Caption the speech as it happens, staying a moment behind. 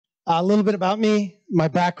A little bit about me, my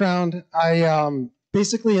background. I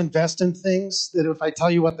basically invest in things that if I tell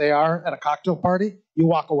you what they are at a cocktail party, you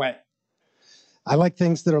walk away. I like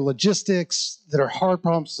things that are logistics, that are hard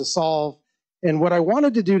problems to solve. And what I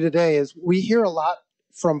wanted to do today is we hear a lot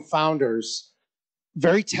from founders,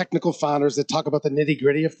 very technical founders that talk about the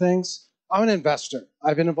nitty-gritty of things. I'm an investor.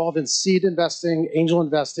 I've been involved in seed investing, angel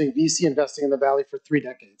investing, VC investing in the Valley for 3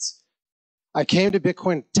 decades. I came to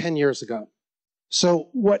Bitcoin 10 years ago. So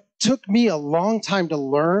what took me a long time to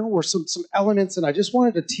learn were some elements, and I just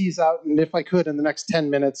wanted to tease out, and if I could, in the next 10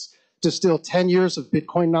 minutes, distill 10 years of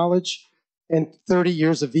Bitcoin knowledge and 30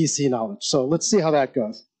 years of VC knowledge. So let's see how that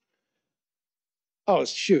goes. Oh,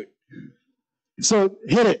 shoot. So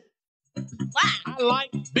hit it. I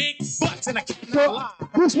like big butts and I can't So, lie.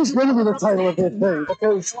 this was literally the title of this thing,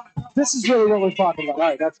 because this is really what we're talking about. All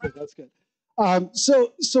right, that's good, that's good.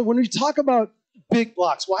 So when we talk about big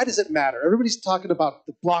blocks, why does it matter? Everybody's talking about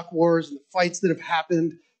the block wars and the fights that have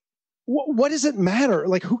happened. What does it matter?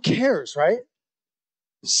 Like, who cares, right?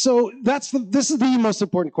 So this is the most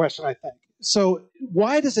important question, I think. So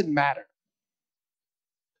why does it matter?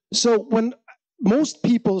 So when most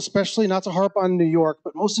people, especially not to harp on New York,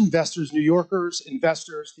 but most investors, New Yorkers,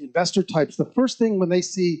 investors, the investor types, the first thing when they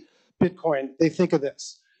see Bitcoin, they think of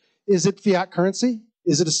this. Is it fiat currency?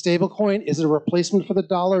 Is it a stable coin? Is it a replacement for the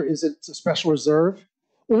dollar? Is it a special reserve?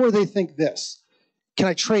 Or they think this. Can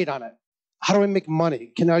I trade on it? How do I make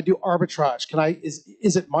money? Can I do arbitrage?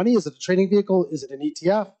 Is it money? Is it a trading vehicle? Is it an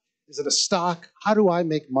ETF? Is it a stock? How do I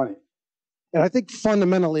make money? And I think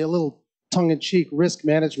fundamentally, a little tongue-in-cheek risk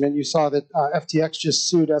management, you saw that FTX just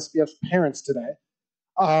sued SBF's parents today.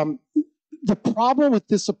 The problem with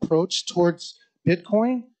this approach towards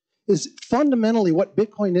Bitcoin is fundamentally what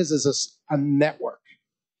Bitcoin is a network.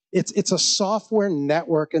 It's a software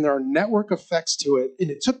network, and there are network effects to it.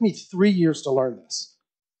 And it took me 3 years to learn this.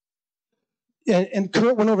 And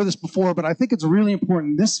Kurt went over this before, but I think it's really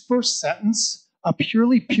important. This first sentence, a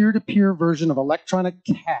purely peer-to-peer version of electronic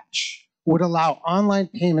cash would allow online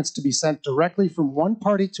payments to be sent directly from one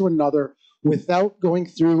party to another without going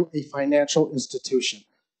through a financial institution.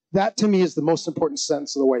 That, to me, is the most important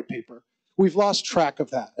sentence of the white paper. We've lost track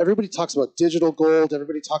of that. Everybody talks about digital gold.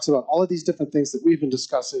 Everybody talks about all of these different things that we've been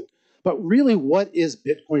discussing. But really, what is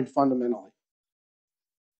Bitcoin fundamentally?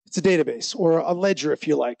 It's a database, or a ledger, if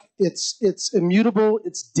you like. It's immutable.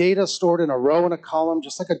 It's data stored in a row and a column,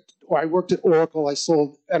 just like I worked at Oracle. I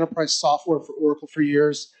sold enterprise software for Oracle for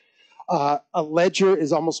years. A ledger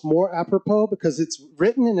is almost more apropos because it's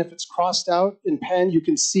written, and if it's crossed out in pen, you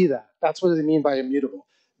can see that. That's what they mean by immutable.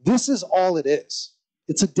 This is all it is.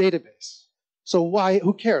 It's a database. So why?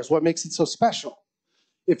 Who cares? What makes it so special?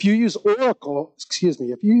 If you use Oracle,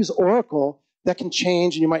 that can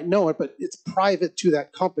change, and you might know it, but it's private to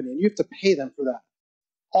that company, and you have to pay them for that.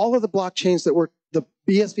 All of the blockchains the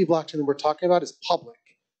BSV blockchain that we're talking about is public.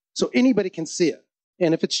 So anybody can see it.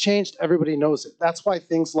 And if it's changed, everybody knows it. That's why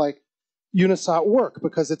things like Unisat work,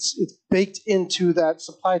 because it's baked into that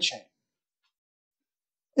supply chain.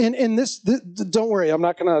 And this, don't worry, I'm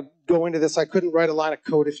not going to go into this. I couldn't write a line of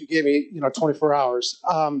code if you gave me 24 hours.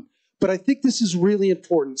 But I think this is really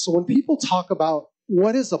important. So when people talk about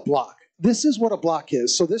what is a block, this is what a block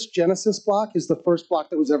is. So this Genesis block is the first block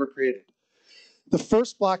that was ever created. The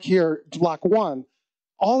first block here, block 1,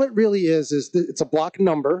 all it really is it's a block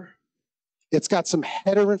number. It's got some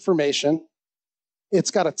header information.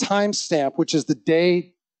 It's got a timestamp, which is the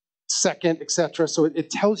day, second, etc. So it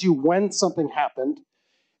tells you when something happened.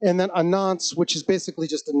 And then a nonce, which is basically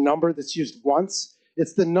just a number that's used once.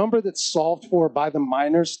 It's the number that's solved for by the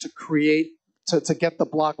miners to get the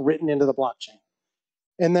block written into the blockchain.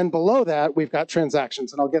 And then below that, we've got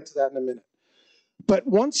transactions, and I'll get to that in a minute. But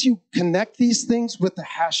once you connect these things with the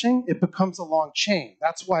hashing, it becomes a long chain.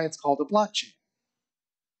 That's why it's called a blockchain.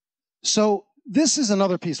 So this is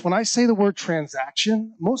another piece. When I say the word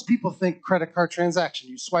transaction, most people think credit card transaction.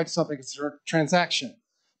 You swipe something, it's a transaction.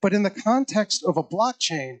 But in the context of a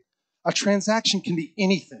blockchain, a transaction can be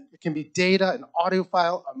anything. It can be data, an audio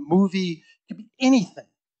file, a movie, it can be anything.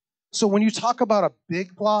 So when you talk about a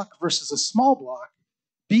big block versus a small block,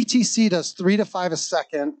 BTC does 3 to 5 a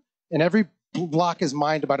second, and every block is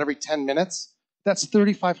mined about every 10 minutes. That's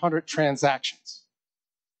 3,500 transactions.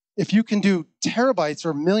 If you can do terabytes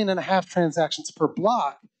or 1.5 million transactions per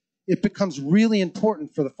block, it becomes really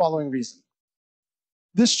important for the following reason.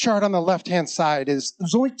 This chart on the left-hand side is,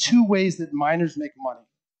 there's only 2 ways that miners make money.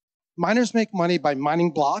 Miners make money by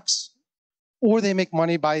mining blocks, or they make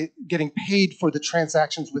money by getting paid for the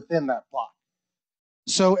transactions within that block.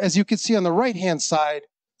 So as you can see on the right-hand side,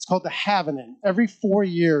 it's called the halvening. Every 4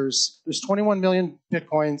 years, there's 21 million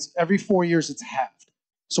Bitcoins. Every 4 years, it's halved.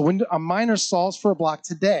 So when a miner solves for a block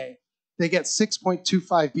today, they get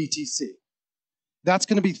 6.25 BTC. That's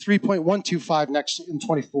going to be 3.125 next in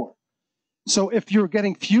 24. So if you're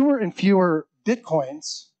getting fewer and fewer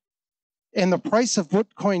Bitcoins and the price of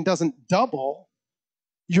Bitcoin doesn't double,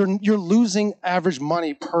 you're losing average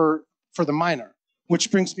money for the miner,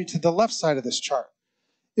 which brings me to the left side of this chart.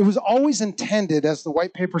 It was always intended, as the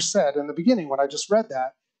white paper said in the beginning when I just read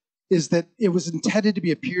that, is that it was intended to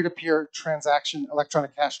be a peer-to-peer transaction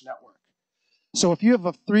electronic cash network. So if you have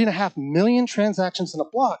 3.5 million transactions in a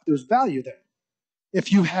block, there's value there.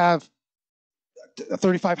 If you have a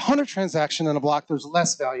 3,500 transaction in a block, there's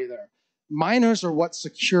less value there. Miners are what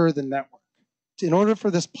secure the network. In order for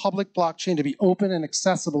this public blockchain to be open and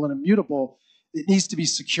accessible and immutable, it needs to be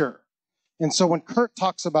secure. And so when Kurt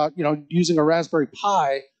talks about, using a Raspberry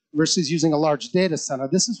Pi versus using a large data center,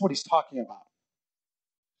 this is what he's talking about.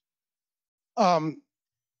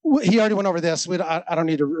 He already went over this. I don't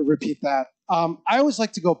need to repeat that. I always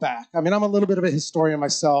like to go back. I mean, I'm a little bit of a historian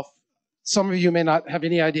myself. Some of you may not have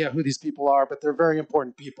any idea who these people are, but they're very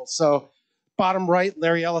important people. So bottom right,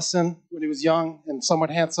 Larry Ellison, when he was young and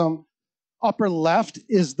somewhat handsome. Upper left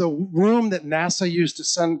is the room that NASA used to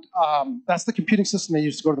send, that's the computing system they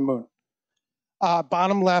used to go to the moon.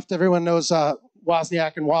 Bottom left, everyone knows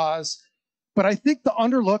Wozniak and Woz. But I think the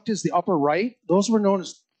underlooked is the upper right. Those were known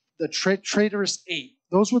as the traitorous eight.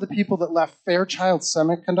 Those were the people that left Fairchild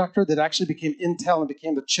Semiconductor that actually became Intel and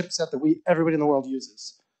became the chipset that everybody in the world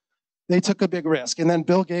uses. They took a big risk. And then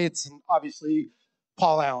Bill Gates and obviously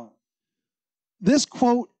Paul Allen. This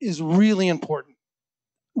quote is really important.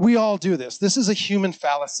 We all do this. This is a human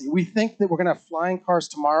fallacy. We think that we're going to have flying cars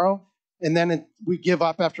tomorrow, and then we give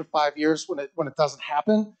up after 5 years when it doesn't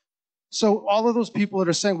happen. So all of those people that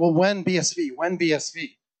are saying, well, when BSV? When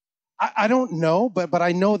BSV? I don't know, but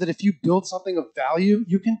I know that if you build something of value,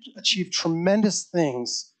 you can achieve tremendous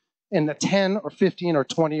things in the 10 or 15 or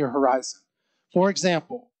 20-year horizon. For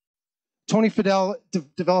example, Tony Fadell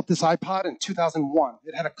developed this iPod in 2001.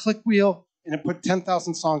 It had a click wheel, and it put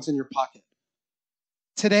 10,000 songs in your pocket.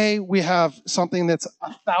 Today, we have something that's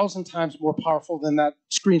 1,000 times more powerful than that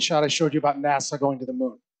screenshot I showed you about NASA going to the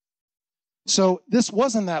moon. So this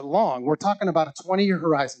wasn't that long. We're talking about a 20-year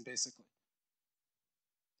horizon, basically.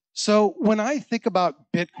 So when I think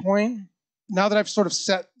about Bitcoin, now that I've sort of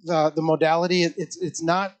set the modality, it's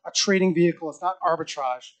not a trading vehicle, it's not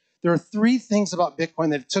arbitrage. There are 3 things about Bitcoin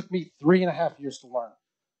that it took me 3.5 years to learn.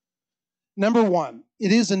 Number 1,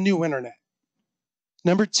 it is a new internet.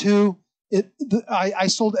 Number 2, I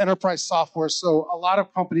sold enterprise software, so a lot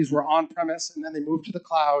of companies were on-premise, and then they moved to the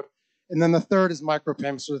cloud. And then the third is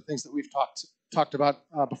micropayments, or the things that we've talked about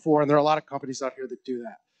before, and there are a lot of companies out here that do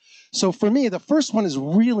that. So for me, the first one is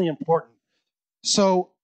really important.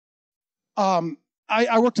 So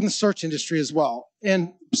I worked in the search industry as well,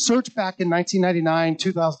 and search back in 1999,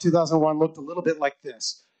 2000, 2001 looked a little bit like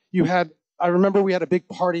this. I remember we had a big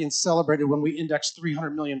party and celebrated when we indexed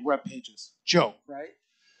 300 million web pages. Joke, right?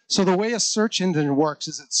 So the way a search engine works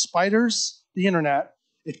is it spiders the internet,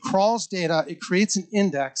 it crawls data, it creates an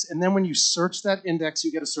index, and then when you search that index,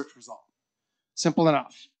 you get a search result. Simple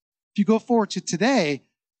enough. If you go forward to today,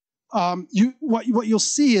 what you'll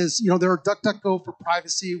see is, there are DuckDuckGo for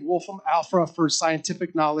privacy, Wolfram Alpha for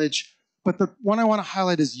scientific knowledge, but the one I want to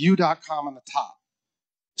highlight is u.com on the top.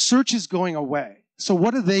 Search is going away. So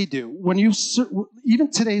what do? When you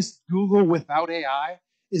even today's Google without AI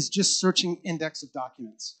is just searching index of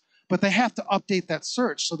documents. But they have to update that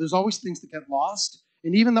search, so there's always things that get lost.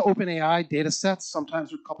 And even the OpenAI data sets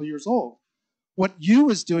sometimes are a couple years old. What U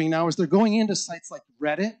is doing now is they're going into sites like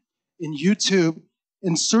Reddit and YouTube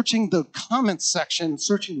and searching the comments section,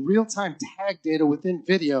 searching real-time tag data within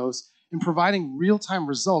videos, and providing real-time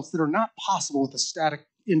results that are not possible with a static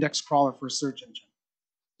index crawler for a search engine.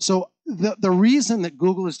 So the reason that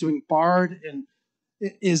Google is doing Bard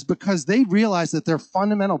is because they realize that their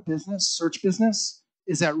fundamental business, search business,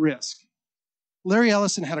 is at risk. Larry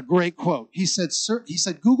Ellison had a great quote. He said,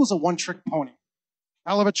 Google's a one-trick pony.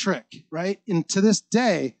 Hell of a trick, right? And to this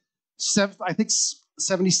day, I think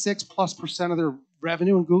 76+% of their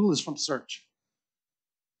revenue in Google is from search.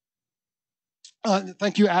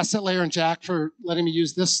 Thank you, Asset Layer and Jack, for letting me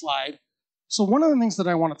use this slide. So one of the things that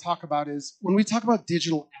I want to talk about is when we talk about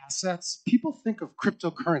digital assets, people think of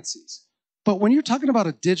cryptocurrencies. But when you're talking about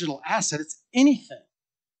a digital asset, it's anything.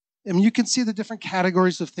 I mean, you can see the different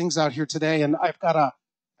categories of things out here today, and I've got a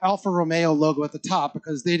Alfa Romeo logo at the top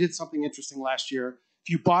because they did something interesting last year.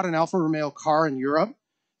 If you bought an Alfa Romeo car in Europe,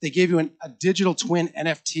 they gave you a digital twin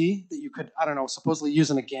NFT that you could, supposedly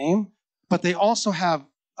use in a game. But they also have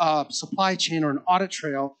a supply chain or an audit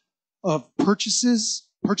trail of purchase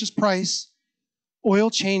price, oil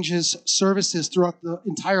changes, services throughout the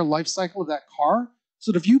entire life cycle of that car.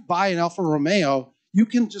 So that if you buy an Alfa Romeo, you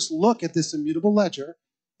can just look at this immutable ledger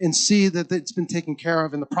and see that it's been taken care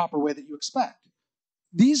of in the proper way that you expect.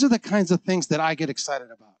 These are the kinds of things that I get excited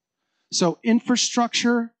about. So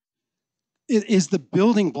infrastructure is the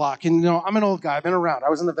building block. And I'm an old guy, I've been around. I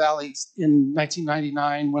was in the Valley in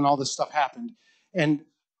 1999 when all this stuff happened. And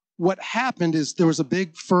what happened is there was a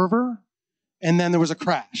big fervor, and then there was a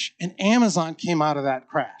crash. And Amazon came out of that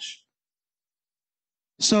crash.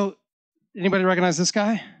 So anybody recognize this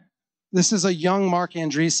guy? This is a young Mark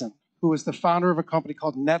Andreessen, who was the founder of a company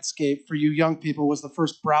called Netscape. For you young people, was the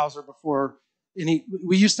first browser before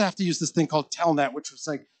we used to have to use this thing called Telnet, which was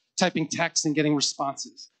like typing text and getting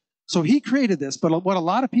responses. So he created this, but what a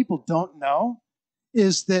lot of people don't know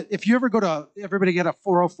is that if you ever everybody get a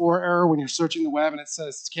 404 error when you're searching the web and it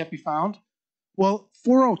says it can't be found? Well,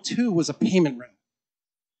 402 was a payment ring.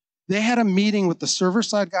 They had a meeting with the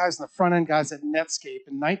server-side guys and the front-end guys at Netscape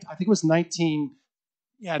in, I think it was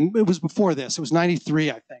it was before this. It was 93,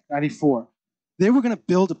 I think, 94. They were going to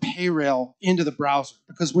build a pay rail into the browser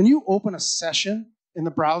because when you open a session in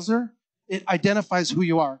the browser, it identifies who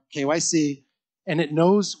you are, KYC, and it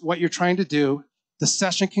knows what you're trying to do. The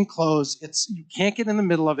session can close. You can't get in the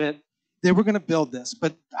middle of it. They were going to build this,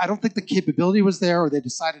 but I don't think the capability was there, or they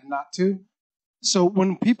decided not to. So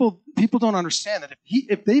when people don't understand that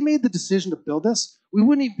if they made the decision to build this, we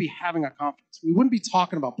wouldn't even be having a conference. We wouldn't be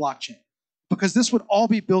talking about blockchain because this would all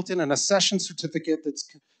be built in a session certificate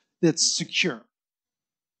that's secure.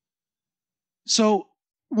 So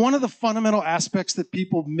one of the fundamental aspects that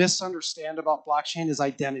people misunderstand about blockchain is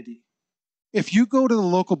identity. If you go to the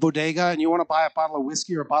local bodega and you want to buy a bottle of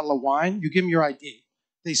whiskey or a bottle of wine, you give them your ID.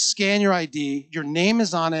 They scan your ID, your name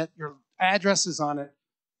is on it, your address is on it.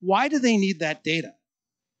 Why do they need that data?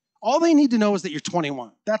 All they need to know is that you're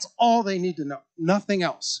 21. That's all they need to know, nothing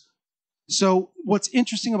else. So what's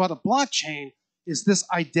interesting about a blockchain is this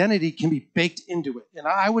identity can be baked into it. And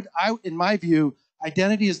in my view,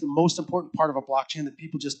 identity is the most important part of a blockchain that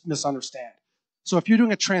people just misunderstand. So if you're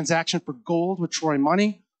doing a transaction for gold with Troy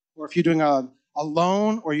money, or if you're doing a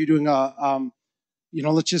loan, or you're doing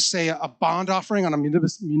let's just say a bond offering on a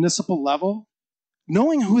municipal level,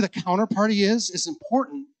 knowing who the counterparty is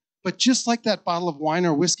important. But just like that bottle of wine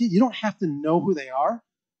or whiskey, you don't have to know who they are.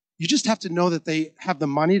 You just have to know that they have the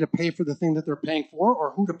money to pay for the thing that they're paying for,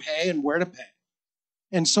 or who to pay and where to pay.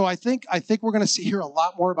 And so I think we're going to see here a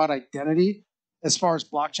lot more about identity as far as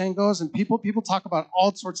blockchain goes. And people talk about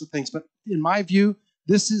all sorts of things, but in my view,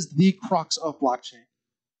 this is the crux of blockchain.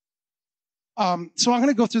 So I'm going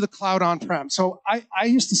to go through the cloud on-prem. So I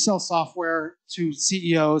used to sell software to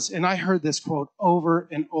CEOs, and I heard this quote over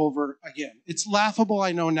and over again. It's laughable,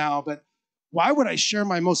 I know now, but why would I share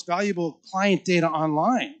my most valuable client data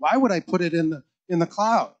online? Why would I put it in the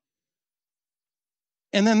cloud?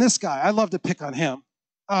 And then this guy, I love to pick on him.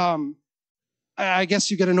 I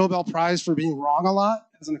guess you get a Nobel Prize for being wrong a lot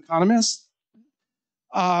as an economist.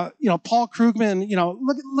 Paul Krugman,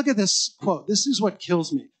 look at this quote. This is what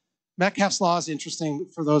kills me. Metcalfe's law is interesting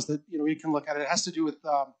for those that, you can look at it. It has to do with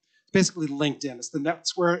basically LinkedIn. It's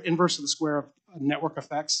the inverse of the square of network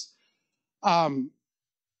effects. Well,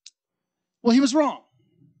 he was wrong.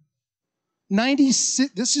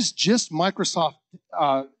 96, this is just Microsoft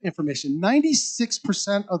information.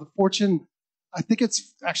 96% of the Fortune, I think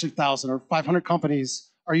it's actually 1,000 or 500 companies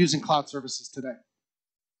are using cloud services today.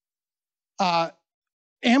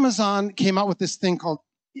 Amazon came out with this thing called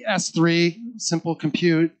S3, Simple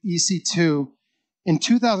Compute, EC2. In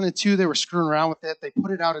 2002, they were screwing around with it. They put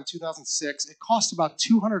it out in 2006. It cost about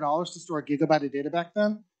 $200 to store a gigabyte of data back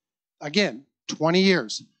then. Again, 20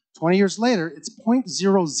 years. 20 years later, it's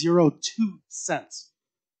 0.002 cents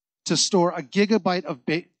to store a gigabyte of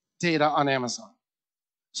data on Amazon.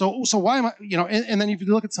 So why am I, and then if you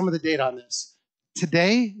look at some of the data on this,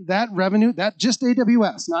 today, that revenue, that just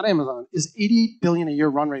AWS, not Amazon, is $88 billion a year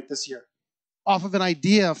run rate this year, off of an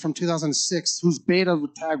idea from 2006 whose beta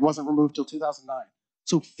tag wasn't removed till 2009.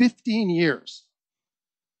 So 15 years.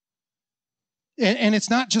 And it's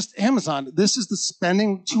not just Amazon. This is the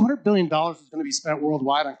spending. $200 billion is going to be spent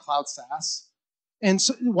worldwide on cloud SaaS. And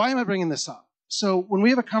so why am I bringing this up? So when we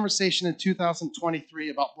have a conversation in 2023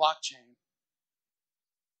 about blockchain,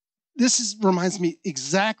 this reminds me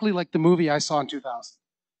exactly like the movie I saw in 2000.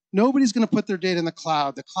 Nobody's going to put their data in the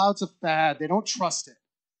cloud. The cloud's a fad. They don't trust it.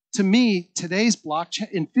 To me, today's blockchain,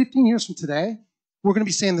 in 15 years from today, we're going to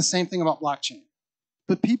be saying the same thing about blockchain.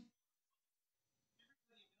 But people,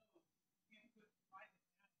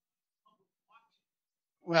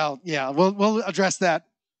 well, yeah, we'll address that.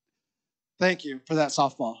 Thank you for that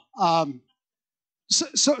softball.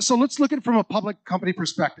 So let's look at it from a public company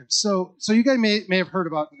perspective. So you guys may have heard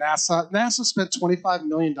about NASA. NASA spent $25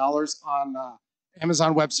 million on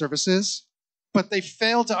Amazon Web Services, but they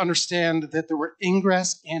failed to understand that there were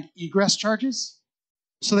ingress and egress charges.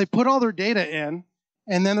 So they put all their data in,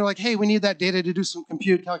 and then they're like, hey, we need that data to do some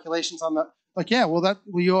compute calculations on the, like, yeah, well,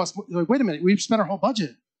 you owe us, like, wait a minute, we've spent our whole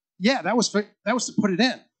budget. Yeah, that was to put it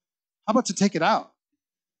in. How about to take it out?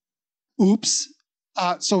 Oops.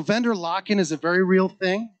 So vendor lock-in is a very real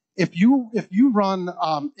thing. If you run,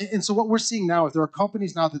 and so what we're seeing now is there are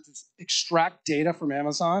companies now that extract data from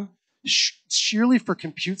Amazon sheerly for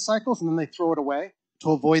compute cycles, and then they throw it away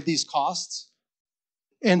to avoid these costs.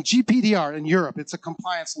 And GPDR in Europe, it's a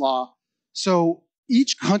compliance law. So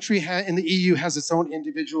each country in the EU has its own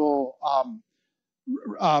individual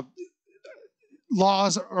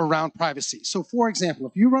laws around privacy. So for example,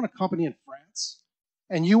 if you run a company in France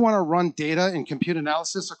and you want to run data and compute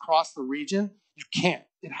analysis across the region, you can't.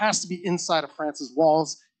 It has to be inside of France's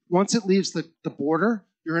walls. Once it leaves the border,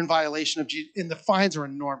 you're in violation of and the fines are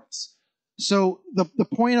enormous. So the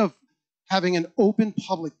point of having an open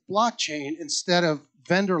public blockchain instead of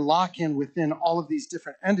vendor lock-in within all of these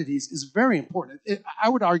different entities is very important. I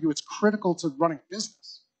would argue it's critical to running a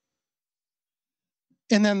business.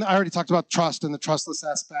 And then I already talked about trust and the trustless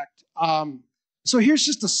aspect. So here's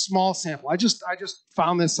just a small sample. I just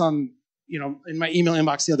found this on, in my email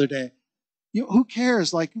inbox the other day. Who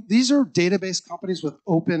cares? Like, these are database companies with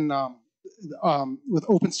open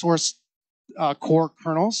source core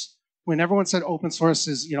kernels. When everyone said open source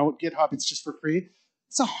is, GitHub, it's just for free.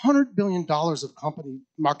 It's $100 billion of company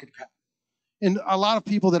market cap. And a lot of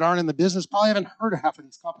people that aren't in the business probably haven't heard of half of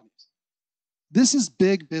these companies. This is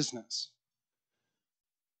big business.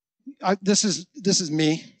 This is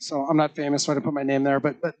me, so I'm not famous, so I didn't put my name there,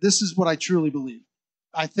 but this is what I truly believe.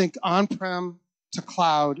 I think on-prem to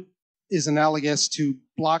cloud is analogous to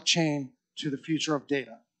blockchain to the future of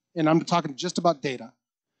data. And I'm talking just about data.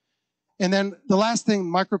 And then the last thing,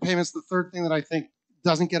 micropayments, the third thing that I think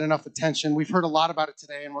doesn't get enough attention. We've heard a lot about it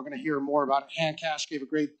today, and we're going to hear more about it.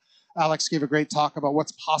 Alex gave a great talk about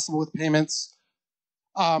what's possible with payments.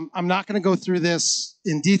 I'm not going to go through this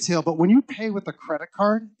in detail, but when you pay with a credit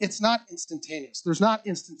card, it's not instantaneous. There's not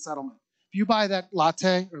instant settlement. If you buy that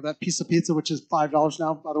latte or that piece of pizza, which is $5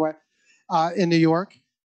 now, by the way, in New York,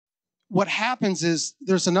 what happens is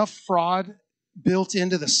there's enough fraud built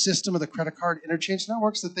into the system of the credit card interchange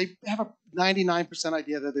networks that they have a 99%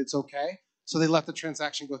 idea that it's okay, so they let the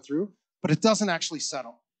transaction go through, but it doesn't actually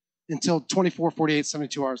settle until 24, 48,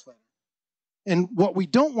 72 hours later. And what we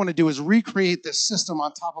don't want to do is recreate this system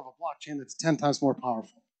on top of a blockchain that's 10 times more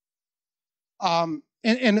powerful.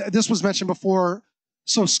 And this was mentioned before.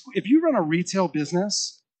 So if you run a retail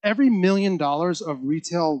business, every $1 million of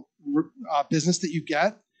retail business that you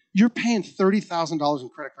get, you're paying $30,000 in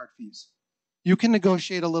credit card fees. You can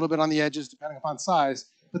negotiate a little bit on the edges depending upon size,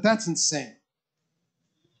 but that's insane.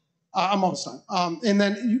 I'm almost done. And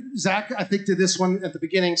then Zach, I think, did this one at the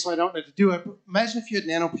beginning, so I don't need to do it. But imagine if you had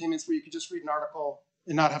nano payments where you could just read an article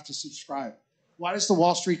and not have to subscribe. Why does the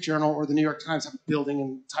Wall Street Journal or the New York Times have a building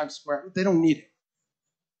in Times Square? They don't need it.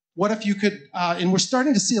 What if you could, and we're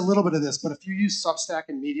starting to see a little bit of this, but if you use Substack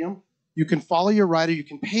and Medium, you can follow your writer, you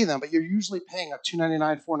can pay them, but you're usually paying a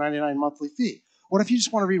 $2.99, $4.99 monthly fee. What if you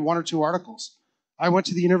just want to read 1 or 2 articles? I went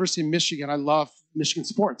to the University of Michigan. I love Michigan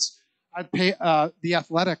sports. I'd pay The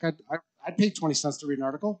Athletic. I'd pay 20 cents to read an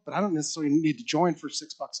article, but I don't necessarily need to join for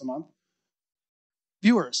 $6 a month.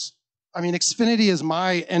 Viewers. I mean, Xfinity is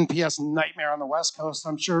my NPS nightmare on the West Coast.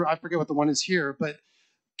 I'm sure, I forget what the one is here, but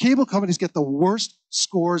cable companies get the worst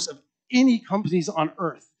scores of any companies on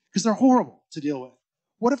earth because they're horrible to deal with.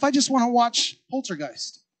 What if I just want to watch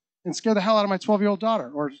Poltergeist and scare the hell out of my 12-year-old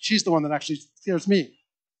daughter? Or she's the one that actually scares me.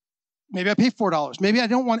 Maybe I pay $4. Maybe I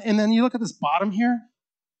don't want, and then you look at this bottom here.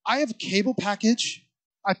 I have a cable package.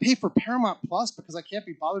 I pay for Paramount Plus because I can't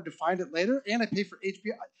be bothered to find it later, and I pay for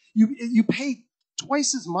HBO. You pay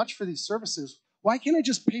twice as much for these services. Why can't I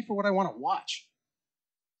just pay for what I want to watch?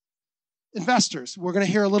 Investors, we're going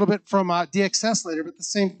to hear a little bit from DXS later, but the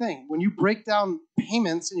same thing. When you break down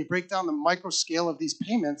payments and you break down the micro scale of these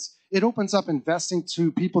payments, it opens up investing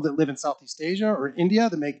to people that live in Southeast Asia or India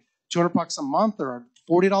that make $200 a month or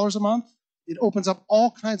 $40 a month. It opens up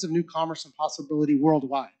all kinds of new commerce and possibility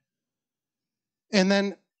worldwide. And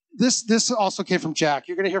then this also came from Jack.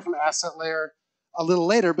 You're going to hear from Asset Layer a little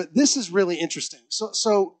later, but this is really interesting.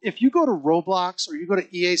 So if you go to Roblox or you go to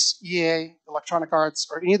EA, Electronic Arts,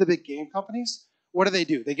 or any of the big game companies, what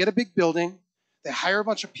do? They get a big building, they hire a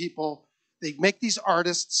bunch of people, they make these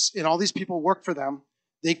artists, and all these people work for them.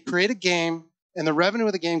 They create a game, and the revenue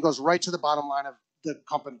of the game goes right to the bottom line of the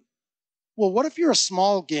company. Well, what if you're a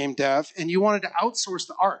small game dev and you wanted to outsource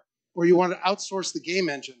the art, or you wanted to outsource the game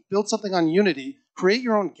engine, build something on Unity, create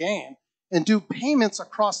your own game, and do payments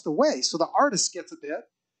across the way? So the artist gets a bit,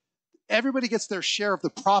 everybody gets their share of the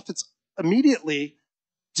profits immediately,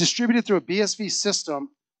 distributed through a BSV system,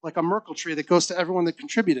 like a Merkle tree that goes to everyone that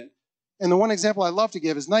contributed. And the one example I love to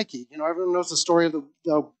give is Nike. You know, everyone knows the story of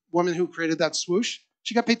the woman who created that swoosh.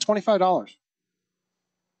 She got paid $25.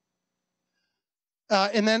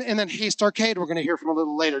 And then Haste Arcade, we're going to hear from a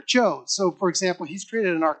little later. Joe. So, for example, he's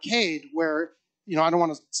created an arcade where, you know, I don't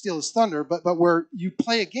want to steal his thunder, but where you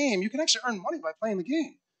play a game, you can actually earn money by playing the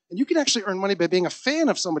game. And you can actually earn money by being a fan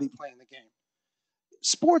of somebody playing the game.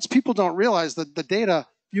 Sports, people don't realize that the data,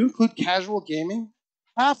 if you include casual gaming,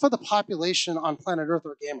 half of the population on planet Earth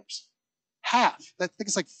are gamers. Half. I think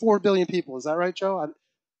it's like 4 billion people. Is that right, Joe?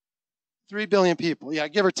 3 billion people. Yeah,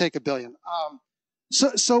 give or take a billion.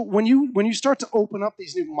 So when you start to open up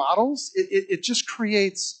these new models, it just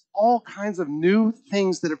creates all kinds of new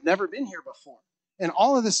things that have never been here before. And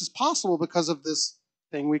all of this is possible because of this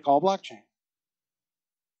thing we call blockchain.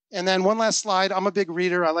 And then one last slide. I'm a big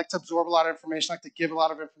reader. I like to absorb a lot of information. I like to give a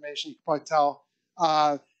lot of information. You can probably tell.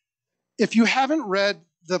 If you haven't read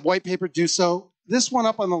the white paper, do so. This one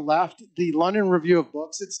up on the left, the London Review of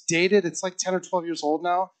Books, it's dated. It's like 10 or 12 years old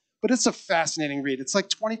now, but it's a fascinating read. It's like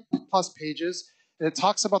 20 plus pages. And it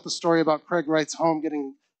talks about the story about Craig Wright's home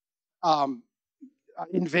getting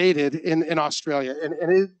invaded in Australia.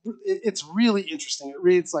 And it's really interesting. It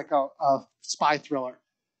reads like a spy thriller.